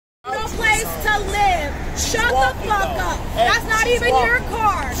place to live. Shut the fuck up. That's not even your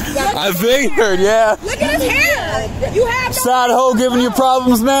car. I figured, yeah. Look at his hair. You have no side hoe giving you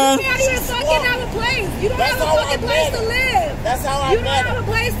problems, man. You can't even fucking have a place. You don't have a fucking place to live. That's how I You don't have a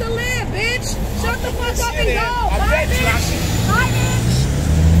place to live, bitch. Shut the fuck up and go. Bye, bitch. Bye, bitch.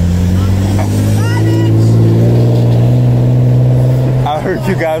 Bye, bitch. I heard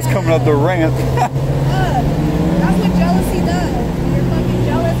you guys coming up the ramp. That's what jealousy does. You're fucking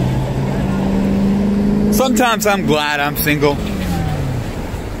jealous. Sometimes I'm glad I'm single.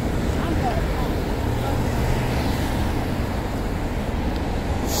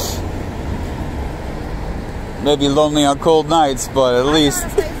 Maybe lonely on cold nights, but at least.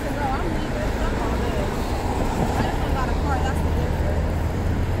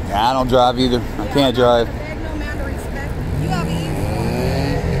 Yeah, I don't drive either. I can't drive.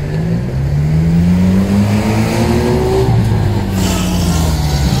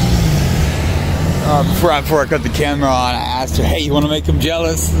 Before I cut the camera on, I asked her, "Hey, you want to make him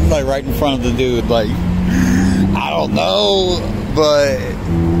jealous?" Like right in front of the dude. Like, I don't know, but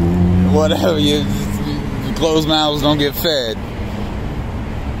whatever. You closed mouths don't get fed.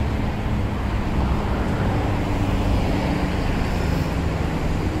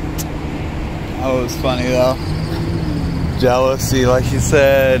 That was funny though. Jealousy, like you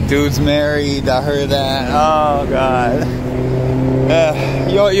said. Dude's married. I heard that. Oh God.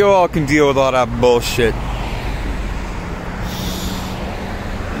 You all can deal with all that bullshit.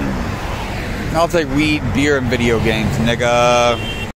 I'll take weed, beer, and video games, nigga.